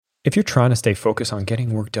If you're trying to stay focused on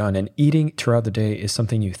getting work done and eating throughout the day is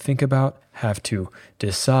something you think about, have to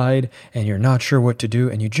decide, and you're not sure what to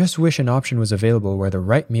do, and you just wish an option was available where the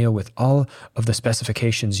right meal with all of the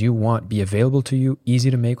specifications you want be available to you,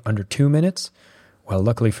 easy to make under 2 minutes, well,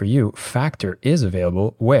 luckily for you, Factor is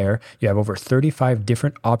available where you have over 35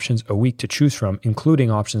 different options a week to choose from, including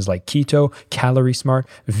options like keto, calorie smart,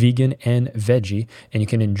 vegan, and veggie. And you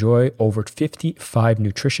can enjoy over 55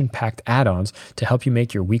 nutrition-packed add-ons to help you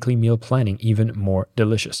make your weekly meal planning even more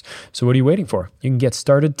delicious. So what are you waiting for? You can get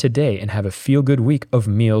started today and have a feel-good week of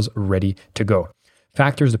meals ready to go.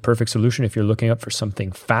 Factor is the perfect solution if you're looking up for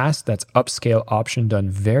something fast that's upscale option done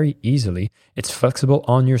very easily. It's flexible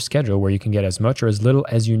on your schedule where you can get as much or as little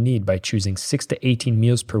as you need by choosing 6 to 18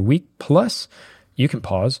 meals per week. Plus, you can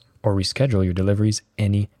pause or reschedule your deliveries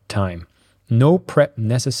anytime. No prep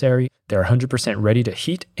necessary. They're 100% ready to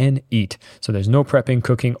heat and eat. So there's no prepping,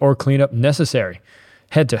 cooking, or cleanup necessary.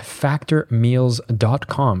 Head to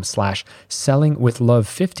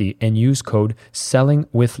factormeals.com/sellingwithlove50 and use code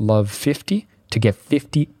sellingwithlove50 to get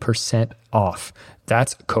 50% off.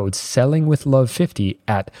 That's code sellingwithlove50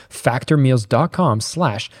 at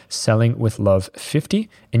factormeals.com/sellingwithlove50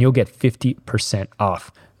 and you'll get 50% off.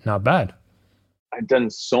 Not bad. I've done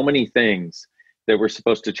so many things that were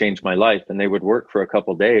supposed to change my life and they would work for a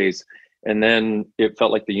couple days. And then it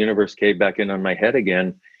felt like the universe caved back in on my head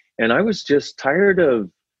again. And I was just tired of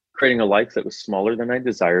creating a life that was smaller than I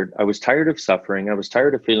desired. I was tired of suffering. I was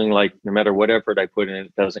tired of feeling like no matter what effort I put in,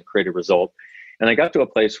 it doesn't create a result. And I got to a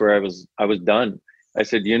place where I was done. I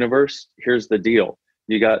said, universe, here's the deal.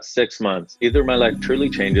 You got 6 months. Either my life truly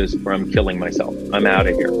changes or I'm killing myself. I'm out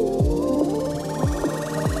of here.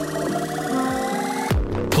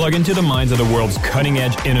 Plug into the minds of the world's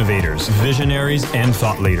cutting-edge innovators, visionaries, and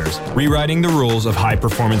thought leaders, rewriting the rules of high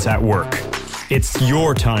performance at work. It's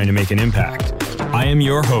your time to make an impact. I am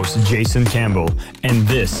your host, Jason Campbell, and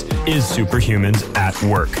this is Superhumans at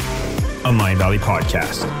Work, a Mindvalley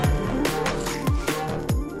podcast.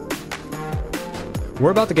 We're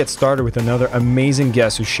about to get started with another amazing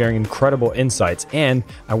guest who's sharing incredible insights, and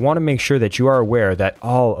I want to make sure that you are aware that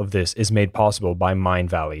all of this is made possible by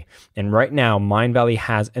Mindvalley. And right now, Mindvalley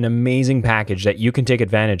has an amazing package that you can take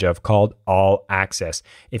advantage of called All Access.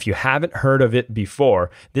 If you haven't heard of it before,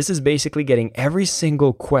 this is basically getting every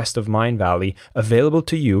single quest of Mindvalley available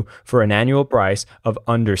to you for an annual price of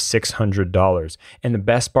under $600. And the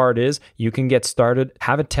best part is you can get started,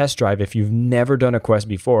 have a test drive if you've never done a quest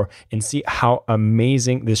before, and see how amazing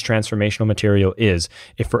this transformational material is.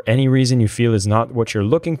 If for any reason you feel is not what you're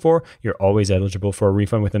looking for, you're always eligible for a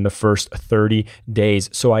refund within the first 30 days.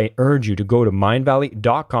 So I urge you to go to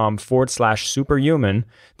mindvalley.com/superhuman.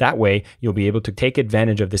 That way you'll be able to take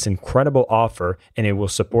advantage of this incredible offer, and it will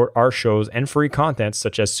support our shows and free content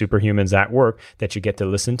such as Superhumans at Work that you get to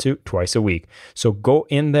listen to twice a week. So go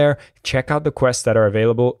in there, check out the quests that are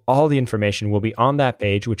available. All the information will be on that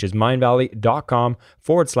page, which is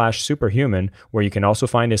mindvalley.com/superhuman, where you can also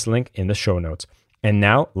find this link in the show notes. And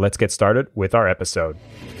now let's get started with our episode.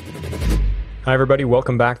 Hi, everybody.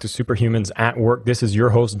 Welcome back to Superhumans at Work. This is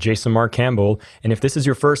your host, Jason Mark Campbell. And if this is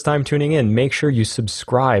your first time tuning in, make sure you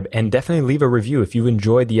subscribe and definitely leave a review if you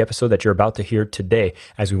enjoyed the episode that you're about to hear today,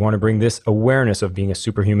 as we want to bring this awareness of being a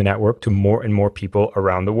superhuman at work to more and more people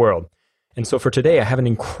around the world. And so for today, I have an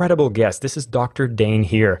incredible guest. This is Dr. Dain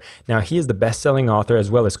Heer. Now, he is the best-selling author as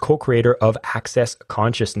well as co-creator of Access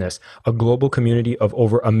Consciousness, a global community of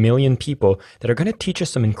over 1 million people that are going to teach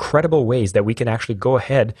us some incredible ways that we can actually go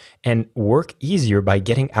ahead and work easier by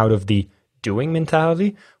getting out of the doing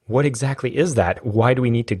mentality. What exactly is that? Why do we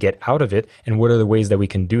need to get out of it? And what are the ways that we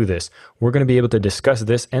can do this? We're going to be able to discuss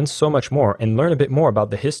this and so much more and learn a bit more about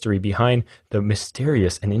the history behind the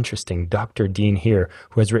mysterious and interesting Dr. Dain Heer,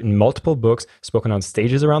 who has written multiple books, spoken on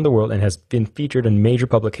stages around the world, and has been featured in major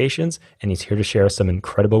publications. And he's here to share some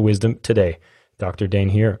incredible wisdom today. Dr. Dain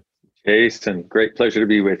Heer. Jason, great pleasure to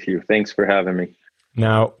be with you. Thanks for having me.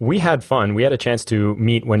 Now, we had fun. We had a chance to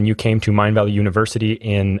meet when you came to Mindvalley University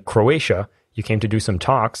in Croatia. You came to do some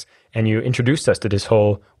talks and you introduced us to this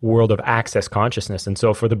whole world of access consciousness. And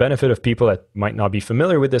so for the benefit of people that might not be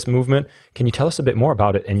familiar with this movement, can you tell us a bit more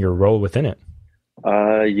about it and your role within it?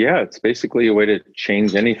 Yeah, it's basically a way to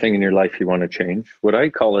change anything in your life you want to change. What I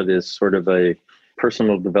call it is sort of a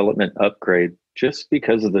personal development upgrade just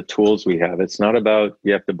because of the tools we have. It's not about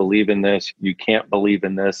you have to believe in this, you can't believe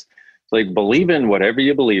in this. It's like believe in whatever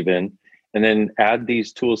you believe in and then add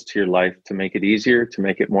these tools to your life to make it easier, to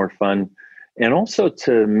make it more fun, and also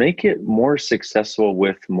to make it more successful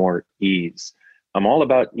with more ease. I'm all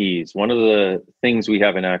about ease. One of the things we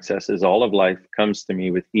have in Access is all of life comes to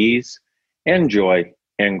me with ease and joy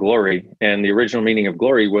and glory. And the original meaning of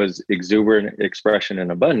glory was exuberant expression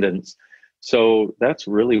and abundance. So that's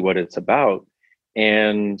really what it's about.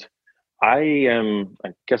 And I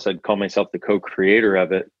guess I'd call myself the co-creator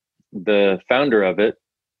of it. The founder of it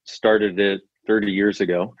started it 30 years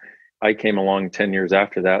ago. I came along 10 years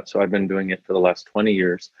after that. So I've been doing it for the last 20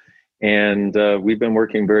 years. And we've been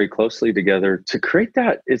working very closely together to create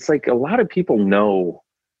that. It's like a lot of people know,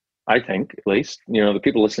 I think, at least, the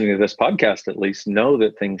people listening to this podcast at least know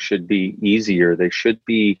that things should be easier. They should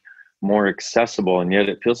be more accessible. And yet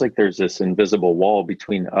it feels like there's this invisible wall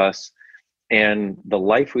between us and the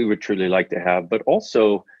life we would truly like to have, but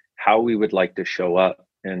also how we would like to show up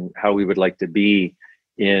and how we would like to be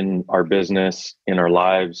in our business, in our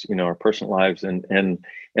lives, our personal lives, and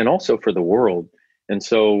also for the world. And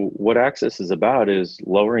so what Access is about is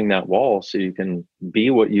lowering that wall so you can be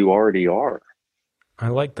what you already are. I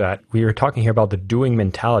like that. We were talking here about the doing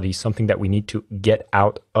mentality, something that we need to get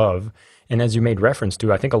out of. And as you made reference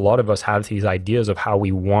to, I think a lot of us have these ideas of how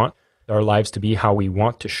we want our lives to be, how we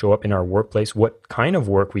want to show up in our workplace, what kind of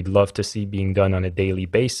work we'd love to see being done on a daily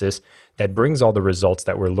basis that brings all the results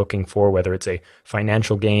that we're looking for, whether it's a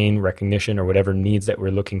financial gain, recognition, or whatever needs that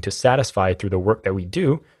we're looking to satisfy through the work that we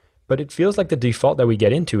do. But it feels like the default that we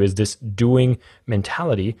get into is this doing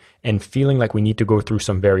mentality and feeling like we need to go through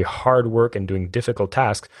some very hard work and doing difficult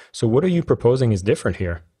tasks. So what are you proposing is different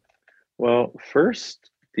here? Well, first,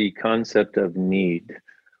 the concept of need.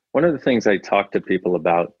 One of the things I talk to people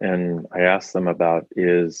about and I ask them about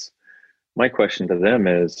is, my question to them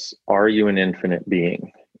is, are you an infinite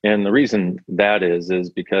being? And the reason that is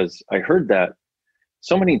because I heard that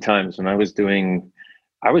so many times when I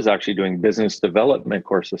was actually doing business development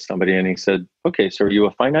course with somebody, and he said, okay, so are you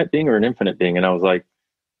a finite being or an infinite being? And I was like,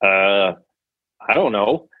 I don't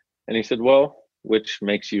know. And he said, well, which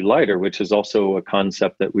makes you lighter, which is also a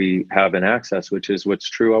concept that we have in Access, which is what's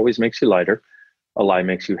true always makes you lighter. A lie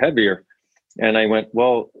makes you heavier. And I went,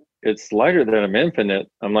 well, it's lighter than I'm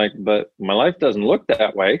infinite. I'm like, but my life doesn't look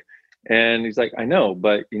that way. And he's like, I know,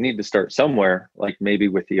 but you need to start somewhere, like maybe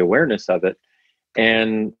with the awareness of it.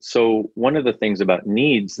 And so one of the things about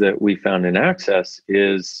needs that we found in Access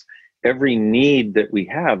is every need that we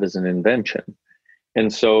have is an invention.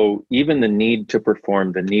 And so even the need to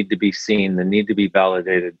perform, the need to be seen, the need to be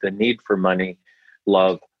validated, the need for money,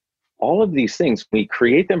 love, all of these things, we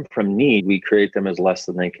create them from need, we create them as less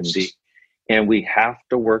than they can be. And we have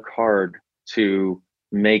to work hard to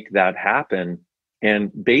make that happen.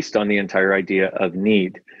 And based on the entire idea of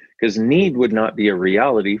need, because need would not be a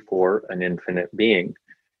reality for an infinite being.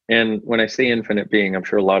 And when I say infinite being, I'm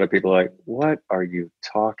sure a lot of people are like, what are you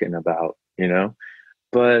talking about?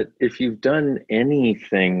 But if you've done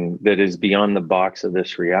anything that is beyond the box of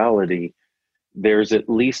this reality, there's at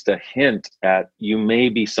least a hint at you may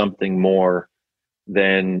be something more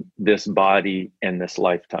than this body and this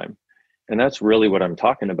lifetime. And that's really what I'm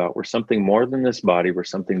talking about. We're something more than this body. We're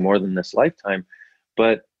something more than this lifetime.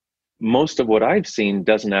 But most of what I've seen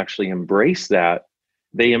doesn't actually embrace that.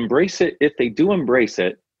 They embrace it. If they do embrace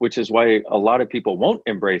it, which is why a lot of people won't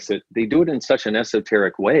embrace it, they do it in such an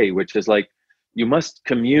esoteric way, which is like, you must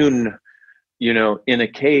commune in a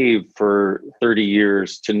cave for 30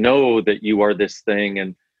 years to know that you are this thing.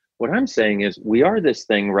 And what I'm saying is we are this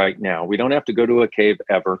thing right now. We don't have to go to a cave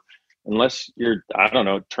ever, unless you're, I don't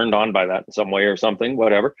know, turned on by that in some way or something,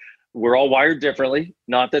 whatever. We're all wired differently.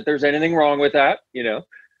 Not that there's anything wrong with that,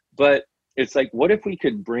 but it's like, what if we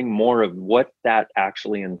could bring more of what that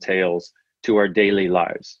actually entails to our daily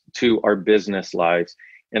lives, to our business lives,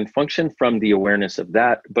 and function from the awareness of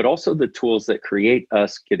that, but also the tools that create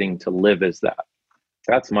us getting to live as that.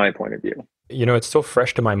 That's my point of view. It's so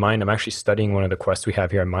fresh to my mind. I'm actually studying one of the quests we have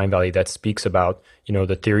here in Mind Valley that speaks about,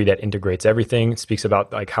 the theory that integrates everything. It speaks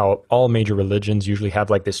about like how all major religions usually have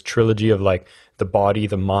like this trilogy of like the body,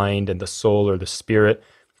 the mind, and the soul or the spirit.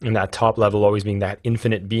 And that top level always being that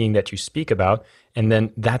infinite being that you speak about. And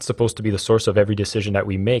then that's supposed to be the source of every decision that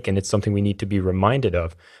we make. And it's something we need to be reminded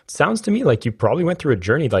of. It sounds to me like you probably went through a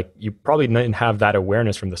journey, like you probably didn't have that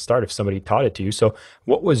awareness from the start if somebody taught it to you. So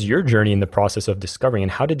what was your journey in the process of discovering,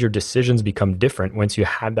 and how did your decisions become different once you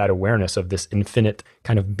had that awareness of this infinite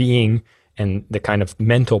kind of being and the kind of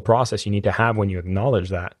mental process you need to have when you acknowledge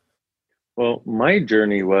that? Well, my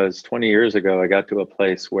journey was 20 years ago. I got to a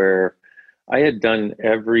place where I had done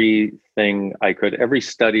everything I could, every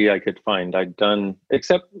study I could find. I'd done,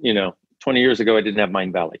 except, 20 years ago, I didn't have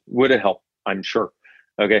Mind Valley. Would have helped, I'm sure.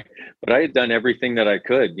 Okay. But I had done everything that I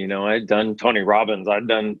could. I had done Tony Robbins. I'd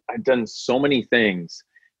done so many things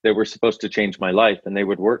that were supposed to change my life, and they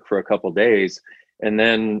would work for a couple of days. And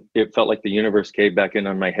then it felt like the universe caved back in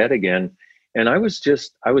on my head again. And I was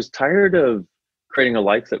tired of creating a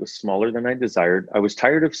life that was smaller than I desired. I was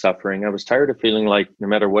tired of suffering. I was tired of feeling like no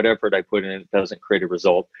matter what effort I put in, it doesn't create a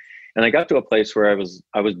result. And I got to a place where I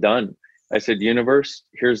was done. I said, universe,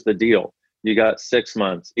 here's the deal. You got 6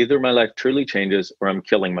 months. Either my life truly changes or I'm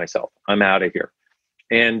killing myself. I'm out of here.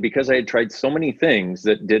 And because I had tried so many things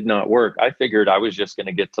that did not work, I figured I was just going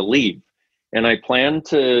to get to leave. And I planned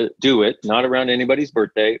to do it, not around anybody's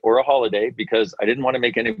birthday or a holiday, because I didn't want to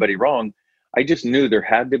make anybody wrong. I just knew there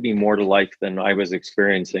had to be more to life than I was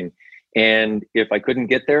experiencing. And if I couldn't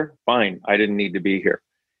get there, fine, I didn't need to be here.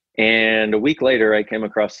 And a week later, I came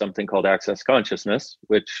across something called Access Consciousness,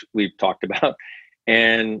 which we've talked about.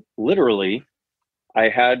 And literally, I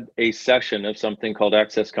had a session of something called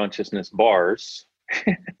Access Consciousness bars.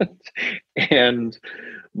 And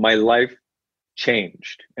my life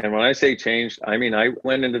changed. And when I say changed, I mean, I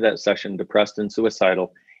went into that session depressed and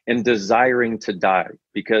suicidal and desiring to die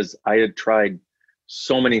because I had tried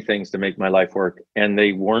so many things to make my life work and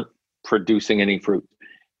they weren't producing any fruit.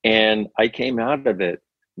 And I came out of it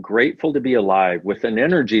grateful to be alive with an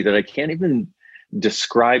energy that I can't even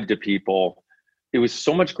describe to people. It was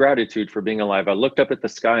so much gratitude for being alive. I looked up at the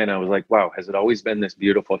sky and I was like, wow, has it always been this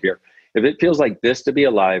beautiful here? If it feels like this to be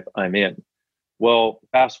alive, I'm in. Well,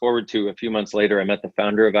 fast forward to a few months later, I met the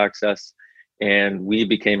founder of Access and we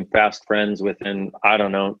became fast friends within,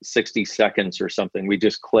 60 seconds or something. We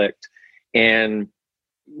just clicked. And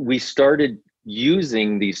we started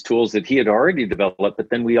using these tools that he had already developed, but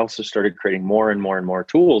then we also started creating more and more and more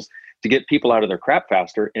tools to get people out of their crap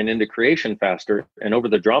faster and into creation faster and over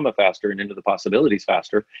the drama faster and into the possibilities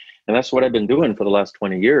faster. And that's what I've been doing for the last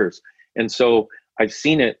 20 years. And so I've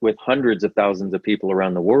seen it with hundreds of thousands of people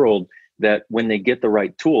around the world that when they get the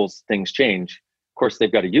right tools, things change. Of course,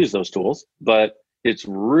 they've got to use those tools, but it's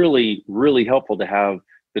really, really helpful to have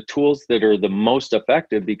the tools that are the most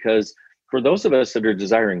effective, because for those of us that are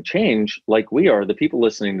desiring change, like we are, the people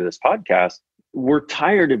listening to this podcast, we're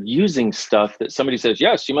tired of using stuff that somebody says,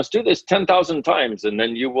 yes, you must do this 10,000 times and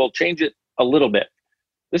then you will change it a little bit.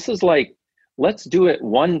 This is like, let's do it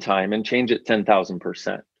one time and change it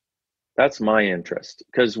 10,000%. That's my interest,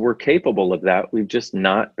 because we're capable of that. We've just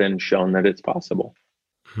not been shown that it's possible.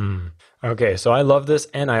 Okay, so I love this,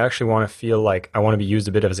 and I actually want to feel like I want to be used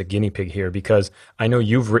a bit as a guinea pig here, because I know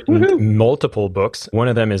you've written multiple books. One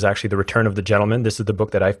of them is actually The Return of the Gentleman. This is the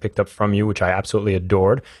book that I've picked up from you, which I absolutely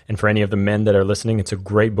adored. And for any of the men that are listening, it's a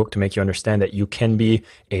great book to make you understand that you can be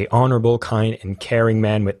a honorable, kind, and caring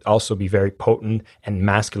man, but also be very potent and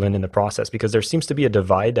masculine in the process, because there seems to be a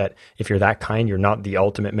divide that if you're that kind, you're not the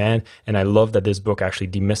ultimate man. And I love that this book actually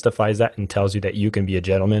demystifies that and tells you that you can be a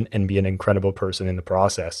gentleman and be an incredible person in the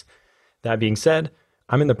process. That being said,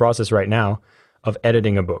 I'm in the process right now of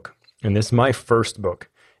editing a book, and this is my first book.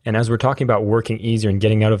 And as we're talking about working easier and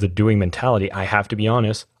getting out of the doing mentality, I have to be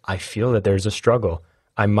honest, I feel that there's a struggle.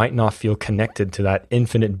 I might not feel connected to that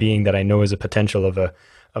infinite being that I know is a potential of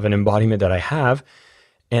an embodiment that I have.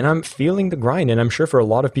 And I'm feeling the grind. And I'm sure for a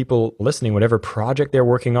lot of people listening, whatever project they're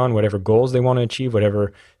working on, whatever goals they want to achieve,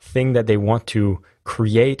 whatever thing that they want to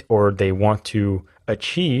create or they want to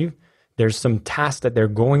achieve, there's some tasks that they're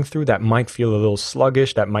going through that might feel a little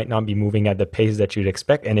sluggish, that might not be moving at the pace that you'd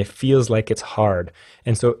expect, and it feels like it's hard.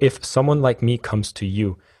 And so if someone like me comes to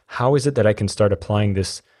you, how is it that I can start applying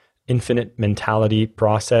this infinite mentality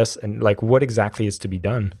process, and like what exactly is to be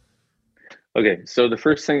done? Okay, so the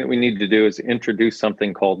first thing that we need to do is introduce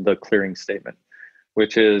something called the clearing statement,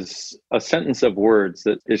 which is a sentence of words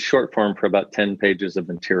that is short form for about 10 pages of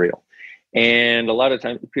material. And a lot of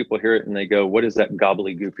times people hear it and they go, what is that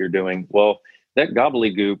gobbledygook you're doing? Well, that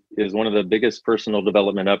gobbledygook is one of the biggest personal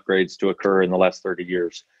development upgrades to occur in the last 30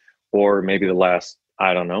 years, or maybe the last,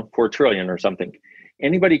 4 trillion or something.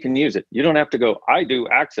 Anybody can use it. You don't have to go, I do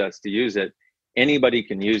Access to use it. Anybody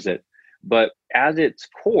can use it. But at its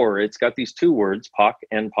core, it's got these two words, POC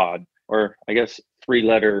and POD, or I guess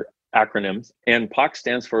 3-letter acronyms. And POC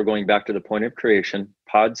stands for going back to the point of creation.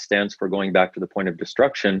 POD stands for going back to the point of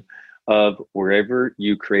destruction, of wherever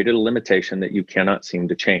you created a limitation that you cannot seem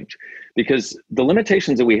to change. Because the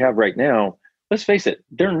limitations that we have right now, let's face it,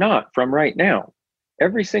 they're not from right now.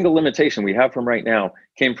 Every single limitation we have from right now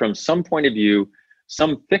came from some point of view,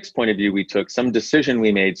 some fixed point of view we took, some decision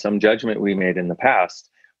we made, some judgment we made in the past.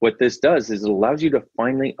 What this does is it allows you to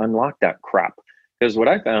finally unlock that crap. Because what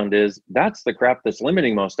I found is that's the crap that's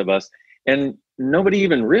limiting most of us. And nobody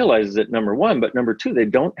even realizes it, number one, but number two, they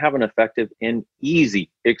don't have an effective and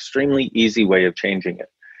easy, extremely easy way of changing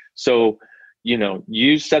it. So,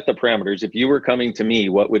 you set the parameters. If you were coming to me,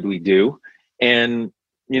 what would we do? And,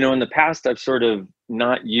 in the past, I've sort of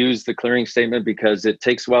not used the clearing statement because it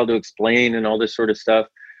takes a while to explain and all this sort of stuff.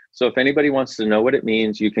 So if anybody wants to know what it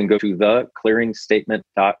means, you can go to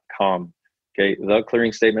theclearingstatement.com. Okay,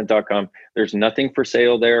 theclearingstatement.com. There's nothing for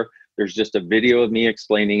sale there. There's just a video of me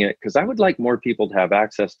explaining it, because I would like more people to have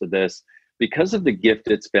access to this because of the gift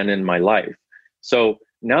it's been in my life. So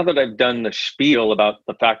now that I've done the spiel about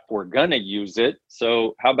the fact we're going to use it,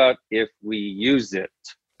 so how about if we use it?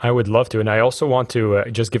 I would love to. And I also want to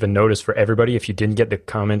just give a notice for everybody. If you didn't get the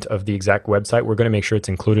comment of the exact website, we're going to make sure it's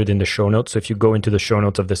included in the show notes. So if you go into the show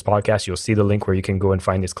notes of this podcast, you'll see the link where you can go and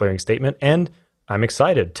find this clearing statement. And I'm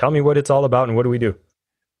excited. Tell me what it's all about and what do we do?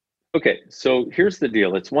 Okay, so here's the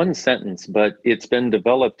deal. It's one sentence, but it's been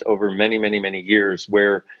developed over many, many, many years,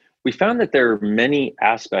 where we found that there are many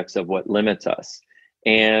aspects of what limits us.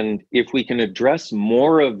 And if we can address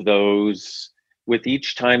more of those with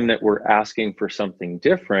each time that we're asking for something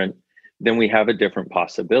different, then we have a different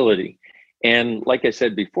possibility. And like I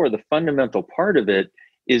said before, the fundamental part of it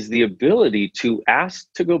is the ability to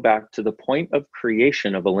ask to go back to the point of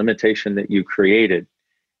creation of a limitation that you created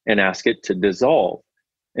and ask it to dissolve.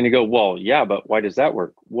 And you go, well, yeah, but why does that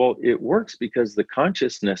work? Well, it works because the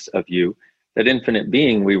consciousness of you, that infinite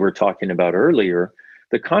being we were talking about earlier,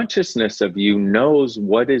 the consciousness of you knows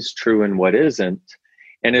what is true and what isn't.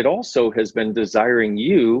 And it also has been desiring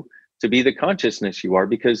you to be the consciousness you are,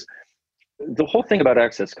 because the whole thing about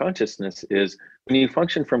access consciousness is when you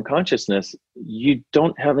function from consciousness, you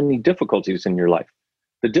don't have any difficulties in your life.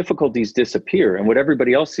 The difficulties disappear. And what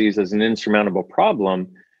everybody else sees as an insurmountable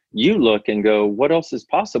problem, you look and go, what else is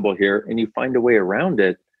possible here? And you find a way around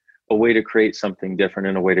it, a way to create something different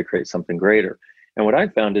and a way to create something greater. And what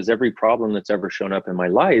I've found is every problem that's ever shown up in my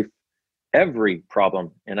life, every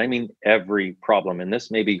problem, and I mean every problem, and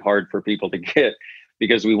this may be hard for people to get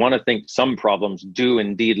because we want to think some problems do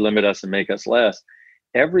indeed limit us and make us less.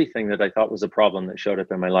 Everything that I thought was a problem that showed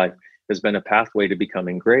up in my life has been a pathway to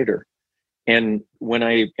becoming greater. And when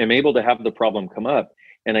I am able to have the problem come up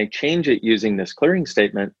and I change it using this clearing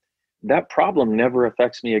statement, that problem never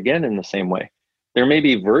affects me again in the same way. There may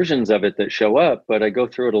be versions of it that show up, but I go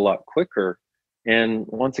through it a lot quicker. And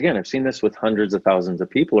once again, I've seen this with hundreds of thousands of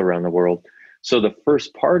people around the world. So the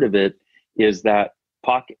first part of it is that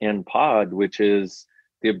POC and POD, which is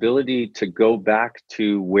the ability to go back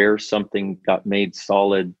to where something got made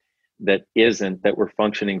solid that isn't, that we're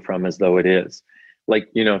functioning from as though it is. Like,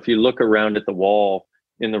 if you look around at the wall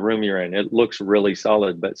in the room you're in, it looks really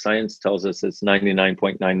solid, but science tells us it's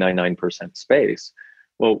 99.999% space.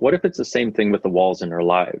 Well, what if it's the same thing with the walls in our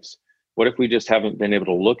lives? What if we just haven't been able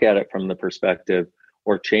to look at it from the perspective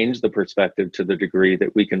or change the perspective to the degree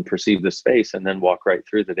that we can perceive the space and then walk right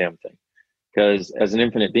through the damn thing? Because as an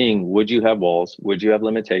infinite being, would you have walls? Would you have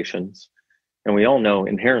limitations? And we all know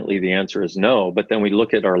inherently the answer is no. But then we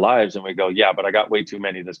look at our lives and we go, yeah, but I got way too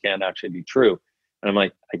many. This can't actually be true. And I'm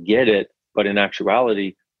like, I get it. But in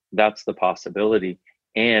actuality, that's the possibility.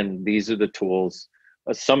 And these are the tools,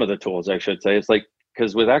 some of the tools, I should say. It's like,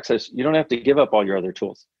 because with access, you don't have to give up all your other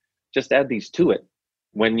tools. Just add these to it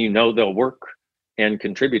when you know they'll work and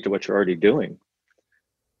contribute to what you're already doing.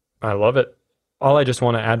 I love it. All I just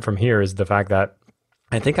want to add from here is the fact that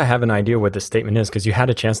I think I have an idea what this statement is, because you had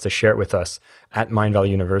a chance to share it with us at Mind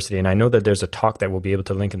Valley University. And I know that there's a talk that we'll be able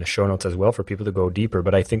to link in the show notes as well for people to go deeper.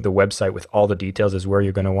 But I think the website with all the details is where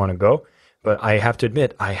you're going to want to go. But I have to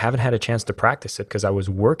admit, I haven't had a chance to practice it because I was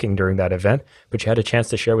working during that event, but you had a chance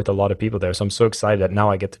to share with a lot of people there. So I'm so excited that now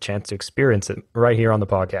I get the chance to experience it right here on the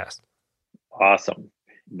podcast. Awesome.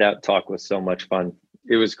 That talk was so much fun.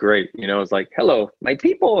 It was great. It was like, hello, my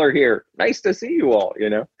people are here. Nice to see you all,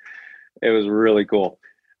 It was really cool.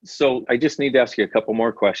 So I just need to ask you a couple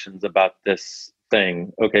more questions about this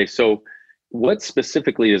thing. Okay, so what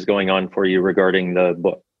specifically is going on for you regarding the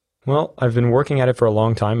book? Well, I've been working at it for a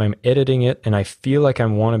long time. I'm editing it and I feel like I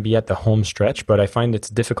want to be at the home stretch, but I find it's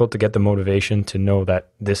difficult to get the motivation to know that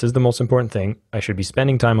this is the most important thing. I should be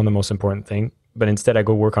spending time on the most important thing, but instead I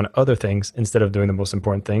go work on other things instead of doing the most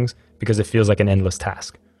important things because it feels like an endless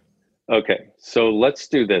task. Okay, so let's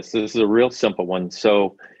do this. This is a real simple one.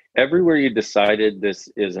 So everywhere you decided this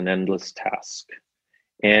is an endless task.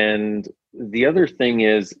 And the other thing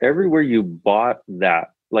is everywhere you bought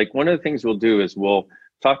that, like one of the things we'll do is we'll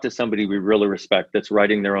talk to somebody we really respect that's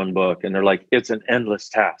writing their own book and they're like, it's an endless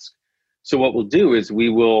task. So what we'll do is we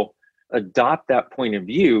will adopt that point of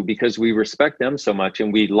view because we respect them so much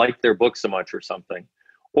and we like their book so much or something,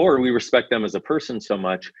 or we respect them as a person so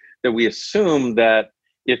much that we assume that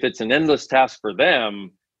if it's an endless task for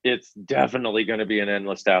them, it's definitely going to be an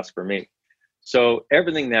endless task for me. So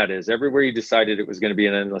everything that is, everywhere you decided it was going to be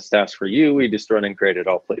an endless task for you, we just run and create it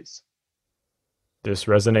all, please. This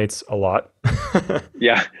resonates a lot.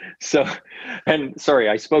 Yeah. So, and sorry,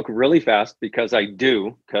 I spoke really fast because I've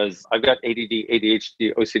got ADD,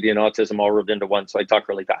 ADHD, OCD, and autism all rolled into one. So I talk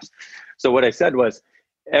really fast. So what I said was,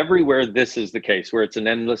 everywhere this is the case, where it's an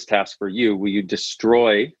endless task for you, will you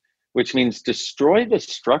destroy, which means destroy the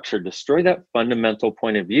structure, destroy that fundamental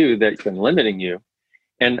point of view that's been limiting you,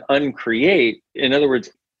 and uncreate. In other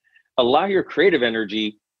words, allow your creative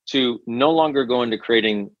energy to no longer go into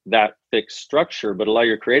creating that fixed structure, but allow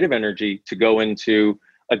your creative energy to go into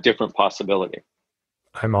a different possibility.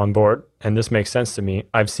 I'm on board, and this makes sense to me.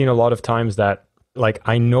 I've seen a lot of times that, like,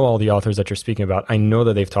 I know all the authors that you're speaking about. I know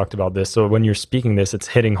that they've talked about this. So when you're speaking this, it's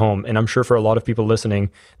hitting home. And I'm sure for a lot of people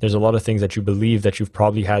listening, there's a lot of things that you believe that you've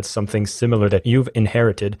probably had something similar that you've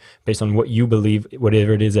inherited based on what you believe,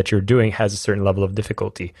 whatever it is that you're doing has a certain level of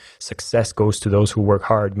difficulty. Success goes to those who work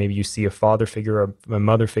hard. Maybe you see a father figure or a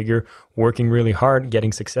mother figure working really hard,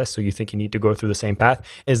 getting success. So you think you need to go through the same path.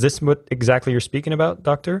 Is this what exactly you're speaking about,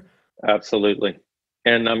 Doctor? Absolutely.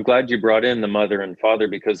 And I'm glad you brought in the mother and father,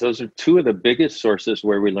 because those are two of the biggest sources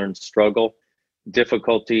where we learn struggle,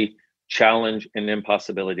 difficulty, challenge, and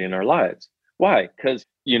impossibility in our lives. Why? Because,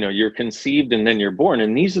 you're conceived and then you're born,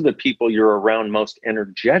 and these are the people you're around most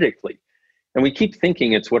energetically. And we keep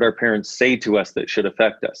thinking it's what our parents say to us that should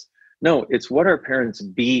affect us. No, it's what our parents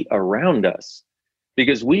be around us,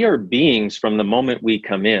 because we are beings from the moment we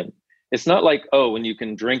come in. It's not like, when you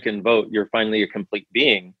can drink and vote, you're finally a complete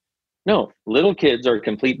being. No, little kids are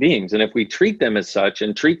complete beings. And if we treat them as such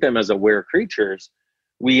and treat them as aware creatures,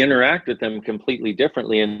 we interact with them completely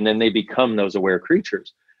differently, and then they become those aware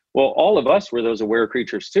creatures. Well, all of us were those aware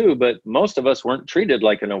creatures too, but most of us weren't treated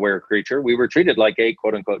like an aware creature. We were treated like a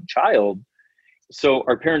quote unquote child. So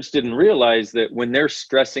our parents didn't realize that when they're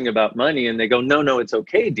stressing about money and they go, no, it's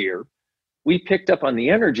okay, dear. We picked up on the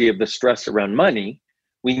energy of the stress around money.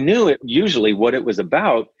 We knew it usually what it was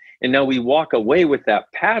about. And now we walk away with that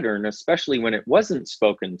pattern, especially when it wasn't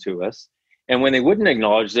spoken to us. And when they wouldn't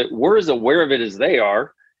acknowledge that we're as aware of it as they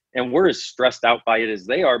are, and we're as stressed out by it as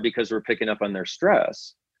they are, because we're picking up on their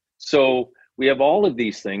stress. So we have all of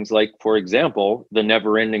these things, like, for example, the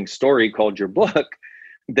never-ending story called your book,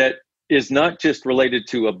 that is not just related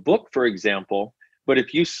to a book, for example, but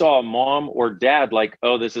if you saw mom or dad like,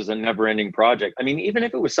 this is a never-ending project. I mean, even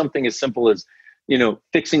if it was something as simple as,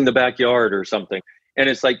 fixing the backyard or something. And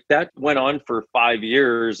it's like that went on for 5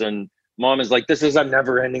 years, and mom is like, this is a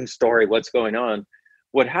never ending story. What's going on?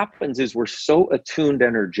 What happens is we're so attuned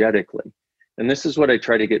energetically. And this is what I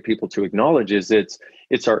try to get people to acknowledge, is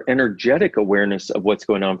it's our energetic awareness of what's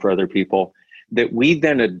going on for other people that we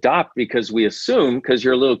then adopt, because we assume, because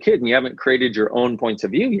you're a little kid and you haven't created your own points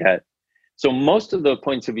of view yet. So most of the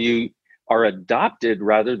points of view are adopted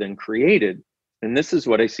rather than created. And this is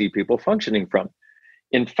what I see people functioning from.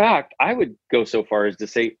 In fact, I would go so far as to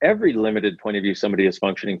say every limited point of view somebody is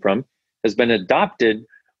functioning from has been adopted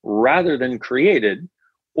rather than created,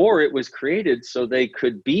 or it was created so they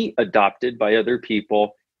could be adopted by other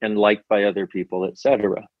people and liked by other people,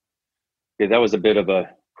 etc. Okay, that was a bit of a,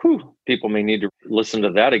 people may need to listen to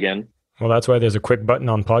that again. Well, that's why there's a quick button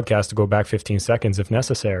on podcast to go back 15 seconds if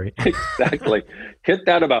necessary. Exactly. Hit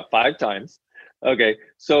that about 5 times. Okay,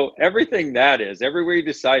 so everything everywhere you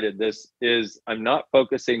decided this is, I'm not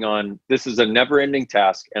focusing on, this is a never-ending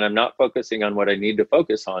task, and I'm not focusing on what I need to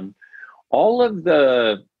focus on. All of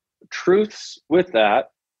the truths with that,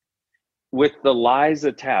 with the lies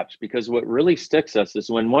attached, because what really sticks us is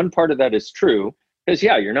when one part of that is true, because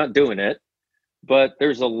you're not doing it, but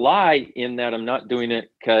there's a lie in that I'm not doing it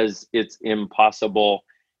because it's impossible,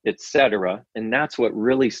 etc. And that's what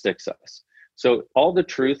really sticks us. So all the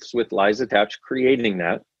truths with lies attached, creating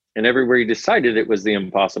that, and everywhere you decided it was the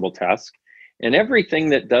impossible task, and everything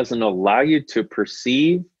that doesn't allow you to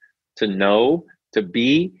perceive, to know, to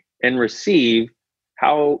be, and receive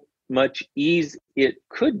how much ease it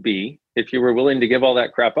could be if you were willing to give all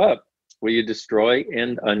that crap up. Will you destroy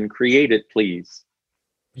and uncreate it, please?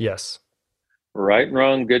 Yes. Right and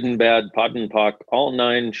wrong, good and bad, pot and pock, all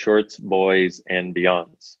 9 shorts, boys, and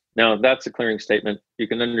beyonds. Now, that's a clearing statement. You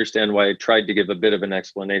can understand why I tried to give a bit of an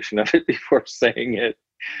explanation of it before saying it.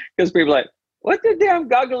 Because people are like, what the damn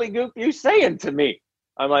goggly goop you saying to me?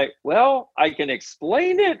 I'm like, well, I can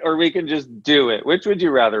explain it or we can just do it. Which would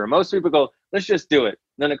you rather? And most people go, let's just do it.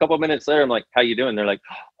 And then a couple of minutes later, I'm like, how you doing? They're like,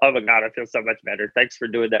 oh my God, I feel so much better. Thanks for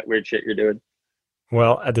doing that weird shit you're doing.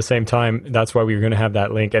 Well, at the same time, that's why we were going to have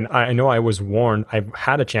that link. And I know I was warned. I've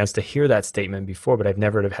had a chance to hear that statement before, but I've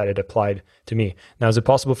never had it applied to me. Now, is it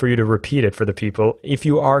possible for you to repeat it for the people? If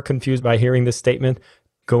you are confused by hearing this statement,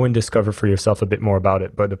 go and discover for yourself a bit more about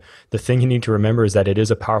it. But the thing you need to remember is that it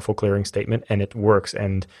is a powerful clearing statement and it works.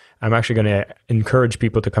 And I'm actually going to encourage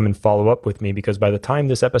people to come and follow up with me, because by the time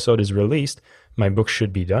this episode is released, my book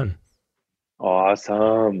should be done.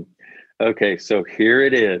 Awesome. Okay, so here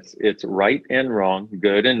it is. It's right and wrong,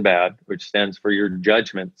 good and bad, which stands for your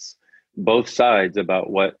judgments, both sides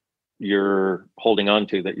about what you're holding on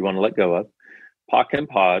to that you want to let go of. POC and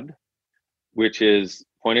POD, which is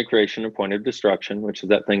point of creation and point of destruction, which is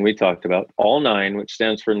that thing we talked about. All 9, which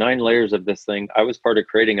stands for 9 layers of this thing. I was part of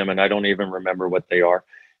creating them and I don't even remember what they are.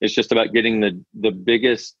 It's just about getting the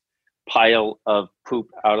biggest pile of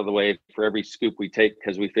poop out of the way for every scoop we take,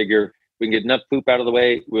 because we figure we can get enough poop out of the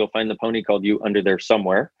way, we'll find the pony called you under there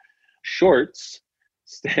somewhere. Shorts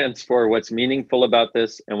stands for what's meaningful about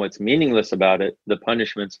this and what's meaningless about it, the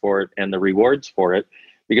punishments for it and the rewards for it,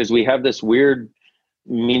 because we have this weird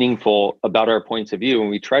meaningful about our points of view, and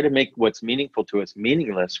we try to make what's meaningful to us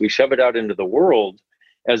meaningless. We shove it out into the world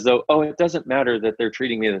as though, oh, it doesn't matter that they're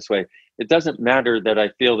treating me this way. It doesn't matter that I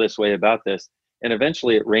feel this way about this. And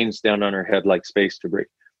eventually it rains down on our head like space debris.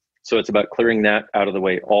 So it's about clearing that out of the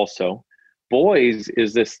way also. Boys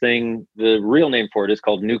is this thing, the real name for it is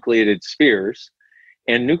called nucleated spheres.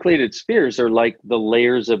 And nucleated spheres are like the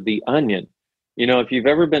layers of the onion. You know, if you've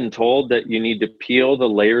ever been told that you need to peel the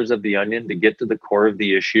layers of the onion to get to the core of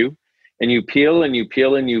the issue, and you peel and you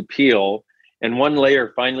peel and you peel, and one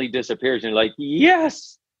layer finally disappears, and you're like,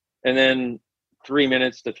 yes! And then 3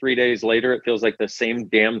 minutes to 3 days later, it feels like the same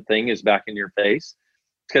damn thing is back in your face,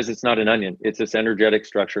 because it's not an onion. It's this energetic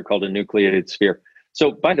structure called a nucleated sphere.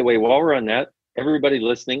 So by the way, while we're on that, everybody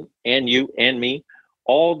listening, and you and me,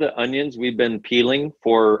 all the onions we've been peeling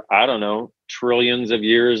for, I don't know, trillions of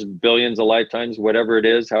years, billions of lifetimes, whatever it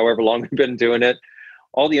is, however long we've been doing it,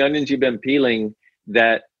 all the onions you've been peeling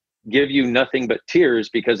that give you nothing but tears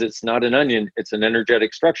because it's not an onion, it's an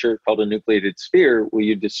energetic structure called a nucleated sphere, will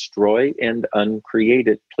you destroy and uncreate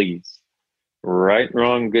it, please? Right,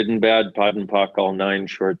 wrong, good and bad, POD and POC, all 9,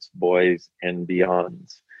 shorts, boys, and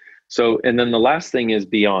beyonds. So, and then the last thing is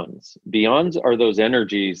beyonds. Beyonds are those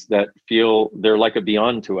energies that feel they're like a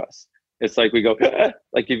beyond to us. It's like we go, ah,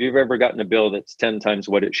 like if you've ever gotten a bill that's 10 times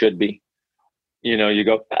what it should be, you know, you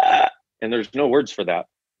go, ah, and there's no words for that,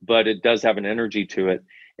 but it does have an energy to it.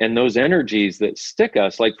 And those energies that stick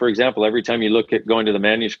us, like, for example, every time you look at going to the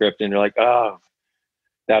manuscript and you're like, oh,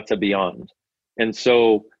 that's a beyond. And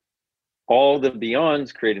so all the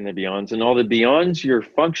beyonds creating the beyonds, and all the beyonds you're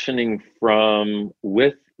functioning from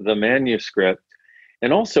with the manuscript,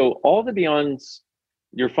 and also all the beyonds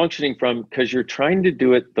you're functioning from because you're trying to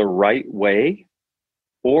do it the right way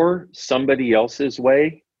or somebody else's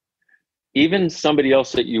way, even somebody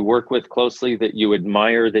else that you work with closely, that you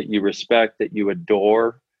admire, that you respect, that you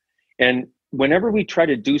adore. And whenever we try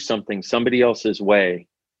to do something somebody else's way,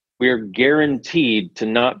 we are guaranteed to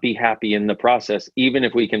not be happy in the process, even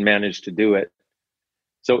if we can manage to do it.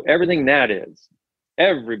 So everything that is,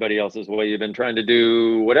 everybody else's way you've been trying to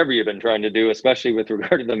do, whatever you've been trying to do, especially with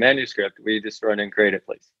regard to the manuscript, we destroy and create it,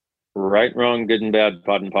 please. Right, wrong, good and bad,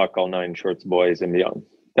 POD and POC, all 9, shorts, boys, and beyond.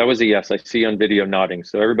 That was a yes. I see on video nodding,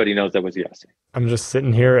 so everybody knows that was a yes. I'm just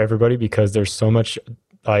sitting here, everybody, because there's so much,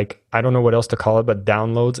 like, I don't know what else to call it, but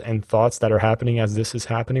downloads and thoughts that are happening as this is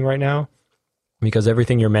happening right now. Because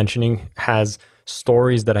everything you're mentioning has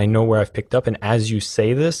stories that I know where I've picked up. And as you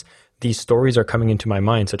say this, these stories are coming into my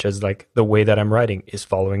mind, such as like the way that I'm writing is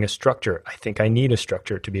following a structure. I think I need a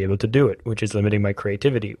structure to be able to do it, which is limiting my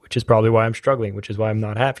creativity, which is probably why I'm struggling, which is why I'm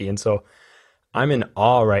not happy. And so I'm in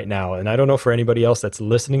awe right now. And I don't know for anybody else that's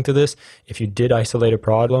listening to this, if you did isolate a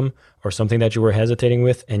problem or something that you were hesitating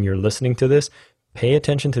with and you're listening to this, pay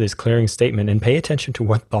attention to this clearing statement and pay attention to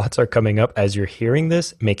what thoughts are coming up as you're hearing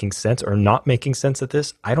this, making sense or not making sense at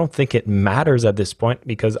this. I don't think it matters at this point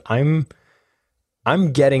because I'm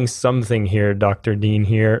getting something here, Dr. Dain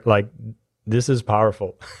here. Like, this is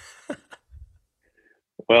powerful.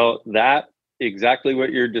 Well, that exactly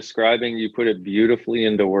what you're describing, you put it beautifully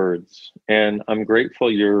into words. And I'm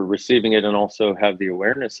grateful you're receiving it and also have the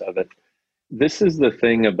awareness of it. This is the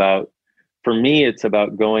thing about, for me, it's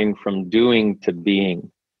about going from doing to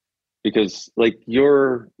being, because like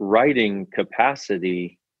your writing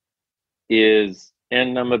capacity is,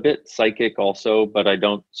 and I'm a bit psychic also, but I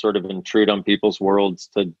don't sort of intrude on people's worlds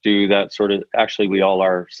to do that sort of, actually we all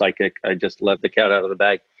are psychic. I just let the cat out of the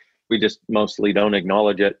bag. We just mostly don't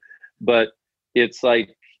acknowledge it. But it's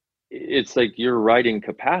like your writing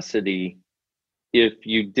capacity, if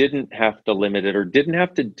you didn't have to limit it or didn't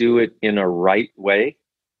have to do it in a right way,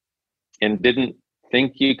 and didn't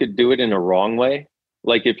think you could do it in a wrong way.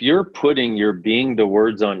 Like if you're putting your being the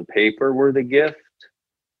words on paper were the gift,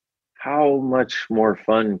 how much more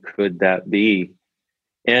fun could that be?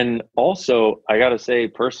 And also, I got to say,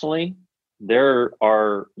 personally, there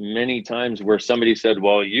are many times where somebody said,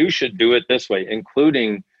 well, you should do it this way,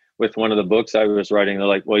 including with one of the books I was writing. They're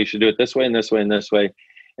like, well, you should do it this way and this way and this way.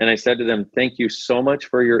 And I said to them, thank you so much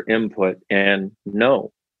for your input. And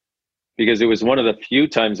no, because it was one of the few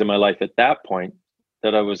times in my life at that point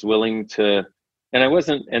that I was willing to, and I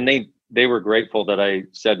wasn't, and they were grateful that I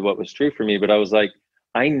said what was true for me, but I was like,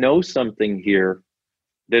 I know something here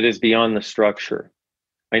that is beyond the structure.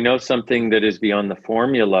 I know something that is beyond the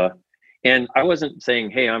formula. And I wasn't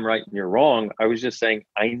saying, hey, I'm right and you're wrong. I was just saying,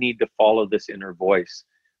 I need to follow this inner voice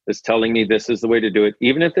that's telling me this is the way to do it.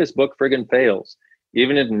 Even if this book friggin' fails,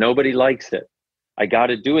 even if nobody likes it, I got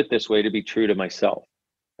to do it this way to be true to myself.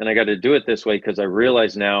 And I got to do it this way because I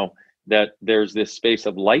realize now that there's this space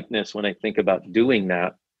of lightness when I think about doing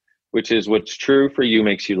that, which is what's true for you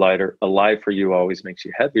makes you lighter. A lie for you always makes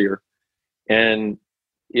you heavier. And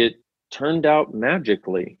it turned out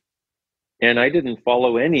magically. And I didn't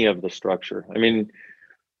follow any of the structure. I mean,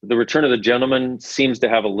 The Return of the Gentleman seems to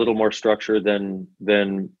have a little more structure than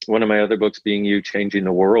one of my other books, being You, Changing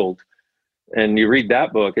the World. And you read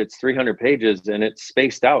that book, it's 300 pages and it's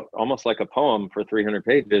spaced out almost like a poem for 300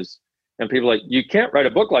 pages. And people are like, you can't write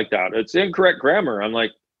a book like that. It's incorrect grammar. I'm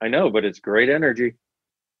like, I know, but it's great energy.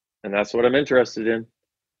 And that's what I'm interested in.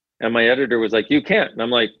 And my editor was like, you can't. And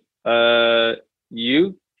I'm like,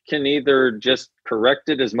 you can either just correct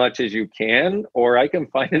it as much as you can, or I can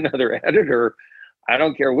find another editor. I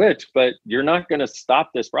don't care which, but you're not going to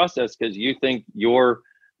stop this process because you think your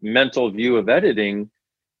mental view of editing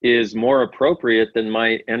is more appropriate than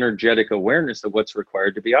my energetic awareness of what's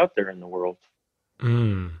required to be out there in the world.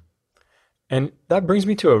 Mm. And that brings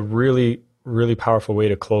me to a really, really powerful way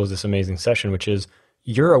to close this amazing session, which is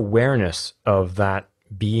your awareness of that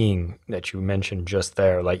being that you mentioned just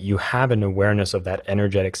there. Like, you have an awareness of that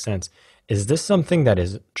energetic sense. Is this something that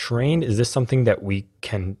is trained? Is this something that we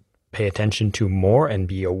can pay attention to more and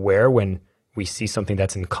be aware when we see something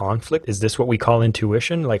that's in conflict? Is this what we call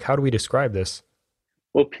intuition? Like, how do we describe this?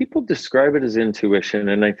 Well, people describe it as intuition,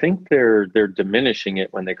 and I think they're diminishing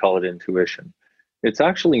it when they call it intuition. It's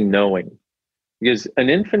actually knowing, because an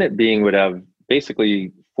infinite being would have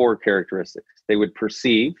basically 4 characteristics. They would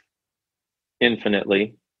perceive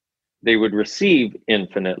infinitely, they would receive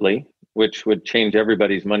infinitely, which would change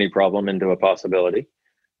everybody's money problem into a possibility.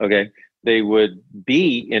 Okay. They would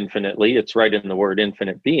be infinitely, it's right in the word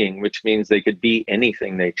infinite being, which means they could be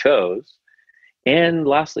anything they chose. And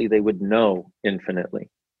lastly, they would know infinitely.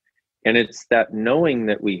 And it's that knowing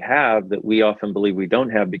that we have that we often believe we don't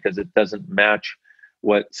have because it doesn't match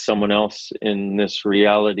what someone else in this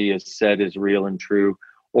reality has said is real and true,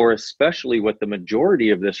 or especially what the majority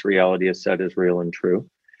of this reality has said is real and true.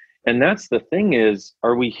 And that's the thing is,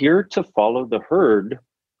 are we here to follow the herd,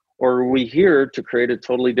 or are we here to create a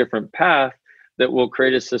totally different path that will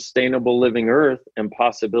create a sustainable living earth and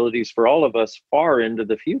possibilities for all of us far into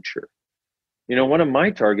the future? You know, one of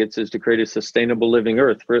my targets is to create a sustainable living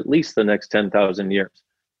earth for at least the next 10,000 years.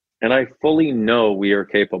 And I fully know we are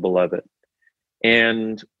capable of it.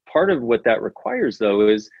 And part of what that requires, though,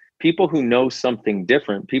 is people who know something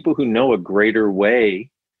different, people who know a greater way,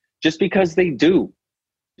 just because they do.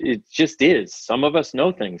 It just is. Some of us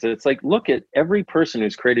know things. It's like, look at every person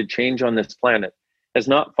who's created change on this planet has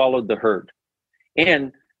not followed the herd.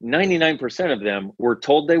 And 99% of them were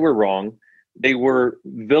told they were wrong. They were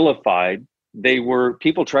vilified.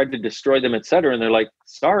 People tried to destroy them, et cetera. And they're like,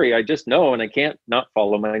 sorry, I just know, and I can't not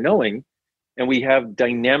follow my knowing. And we have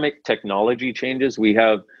dynamic technology changes. We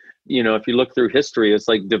have, if you look through history, it's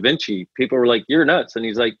like Da Vinci. People were like, you're nuts. And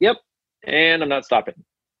he's like, yep. And I'm not stopping.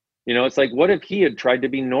 It's like, what if he had tried to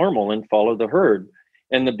be normal and follow the herd?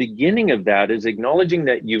 And the beginning of that is acknowledging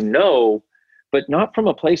that but not from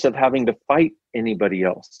a place of having to fight anybody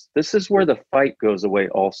else. This is where the fight goes away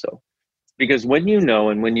also. Because when you know,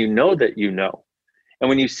 and when you know that you know, and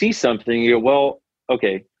when you see something, you go, well,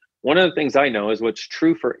 okay, one of the things I know is what's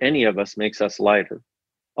true for any of us makes us lighter.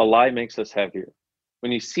 A lie makes us heavier.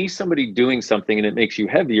 When you see somebody doing something and it makes you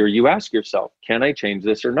heavier, you ask yourself, can I change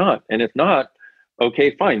this or not? And if not,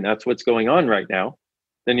 okay, fine, that's what's going on right now.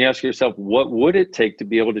 Then you ask yourself, what would it take to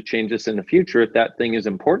be able to change this in the future if that thing is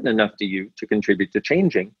important enough to you to contribute to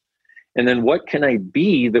changing? And then what can I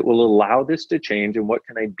be that will allow this to change? And what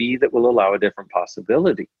can I be that will allow a different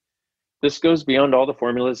possibility? This goes beyond all the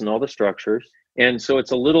formulas and all the structures. And so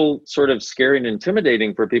it's a little sort of scary and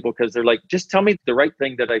intimidating for people because they're like, just tell me the right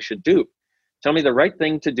thing that I should do. Tell me the right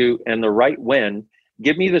thing to do and the right when.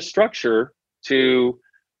 Give me the structure to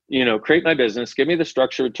create my business, give me the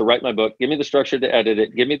structure to write my book, give me the structure to edit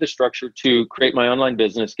it, give me the structure to create my online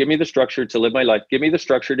business, give me the structure to live my life, give me the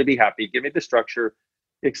structure to be happy, give me the structure.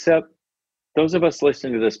 Except those of us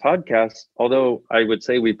listening to this podcast, although I would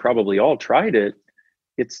say we probably all tried it,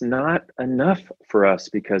 it's not enough for us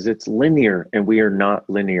because it's linear and we are not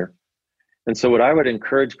linear. And so what I would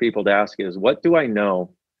encourage people to ask is, what do I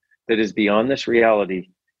know that is beyond this reality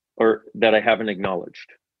or that I haven't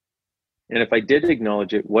acknowledged? And if I did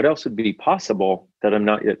acknowledge it, what else would be possible that I'm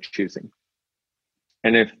not yet choosing?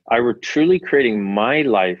 And if I were truly creating my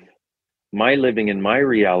life, my living in my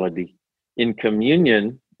reality in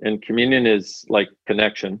communion, and communion is like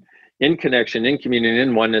connection, in communion,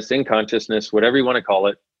 in oneness, in consciousness, whatever you want to call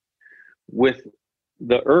it, with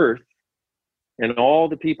the earth and all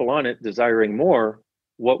the people on it desiring more,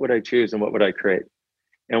 what would I choose and what would I create?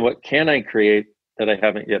 And what can I create that I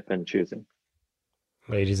haven't yet been choosing?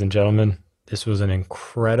 Ladies and gentlemen, this was an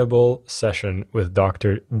incredible session with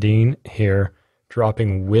Dr. Dain Heer,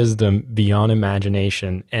 dropping wisdom beyond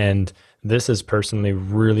imagination. And this has personally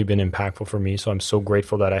really been impactful for me. So I'm so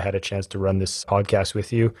grateful that I had a chance to run this podcast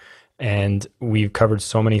with you. And we've covered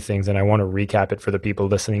so many things, and I want to recap it for the people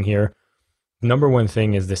listening here. Number one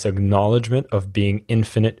thing is this acknowledgement of being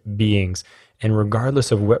infinite beings. And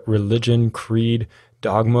regardless of what religion, creed,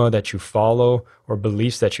 dogma that you follow or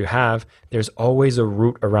beliefs that you have, there's always a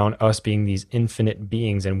root around us being these infinite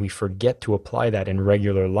beings, and we forget to apply that in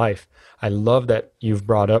regular life. I love that you've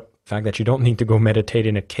brought up the fact that you don't need to go meditate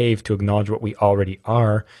in a cave to acknowledge what we already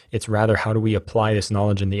are. It's rather, how do we apply this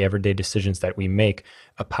knowledge in the everyday decisions that we make?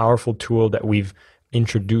 A powerful tool that we've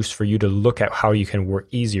introduced for you to look at how you can work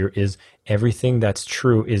easier is everything that's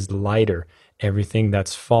true is lighter. Everything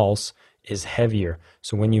that's false is heavier.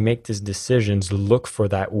 So when you make these decisions, look for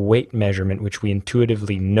that weight measurement, which we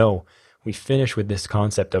intuitively know. We finish with this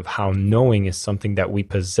concept of how knowing is something that we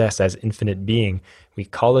possess as infinite being. We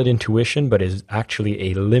call it intuition, but is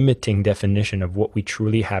actually a limiting definition of what we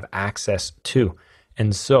truly have access to.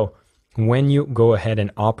 And so when you go ahead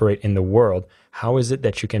and operate in the world, how is it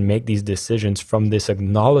that you can make these decisions from this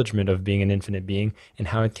acknowledgement of being an infinite being, and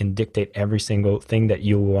how it can dictate every single thing that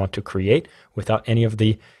you want to create without any of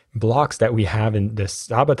the blocks that we have and the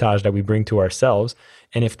sabotage that we bring to ourselves?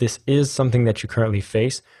 And if this is something that you currently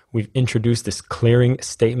face, we've introduced this clearing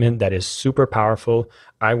statement that is super powerful.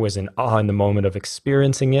 I was in awe in the moment of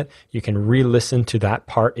experiencing it. You can re-listen to that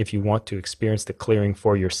part if you want to experience the clearing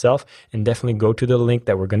for yourself, and definitely go to the link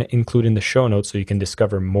that we're going to include in the show notes so you can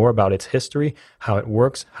discover more about its history, how it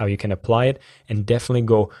works, how you can apply it, and definitely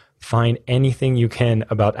go find anything you can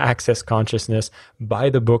about Access Consciousness,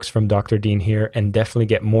 buy the books from Dr. Dain Heer, and definitely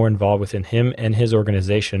get more involved within him and his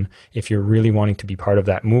organization if you're really wanting to be part of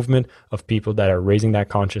that movement of people that are raising that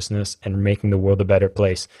consciousness and making the world a better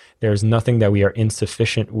place. There's nothing that we are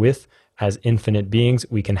insufficient with. As infinite beings,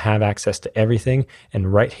 we can have access to everything.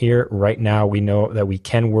 And right here, right now, we know that we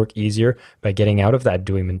can work easier by getting out of that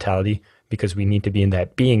doing mentality, because we need to be in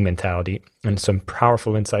that being mentality. And some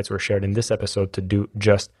powerful insights were shared in this episode to do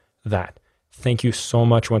just that. Thank you so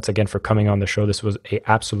much once again for coming on the show. This was an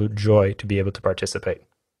absolute joy to be able to participate.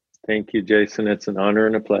 Thank you, Jason. It's an honor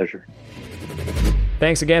and a pleasure.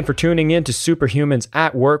 Thanks again for tuning in to Superhumans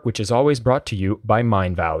at Work, which is always brought to you by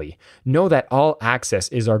Mindvalley. Know that All Access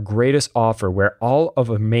is our greatest offer, where all of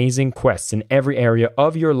amazing quests in every area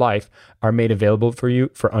of your life are made available for you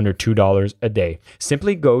for under $2 a day.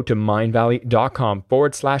 Simply go to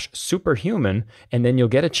mindvalley.com/superhuman, and then you'll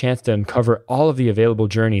get a chance to uncover all of the available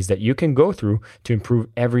journeys that you can go through to improve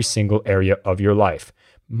every single area of your life.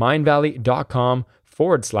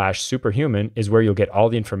 mindvalley.com/superhuman is where you'll get all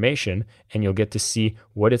the information, and you'll get to see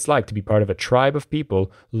what it's like to be part of a tribe of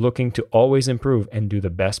people looking to always improve and do the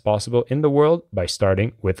best possible in the world by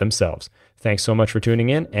starting with themselves. Thanks so much for tuning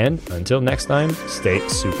in, and until next time, stay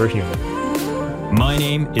superhuman. My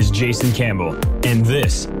name is Jason Campbell, and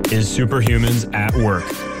this is Superhumans at Work,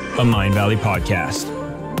 a Mindvalley podcast.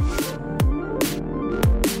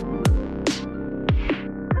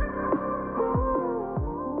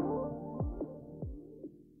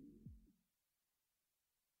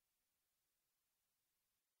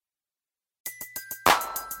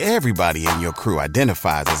 Everybody in your crew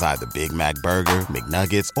identifies as either Big Mac Burger,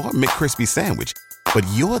 McNuggets, or McCrispy Sandwich. But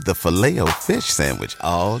you're the Filet-O-Fish Sandwich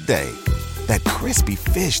all day. That crispy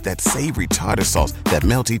fish, that savory tartar sauce, that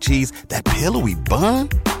melty cheese, that pillowy bun.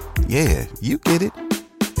 Yeah, you get it.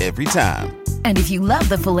 Every time. And if you love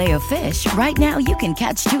the Filet-O-Fish, right now you can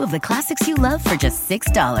catch two of the classics you love for just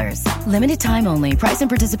 $6. Limited time only. Price and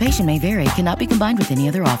participation may vary. Cannot be combined with any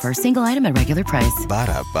other offer. Single item at regular price.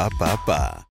 Ba-da-ba-ba-ba.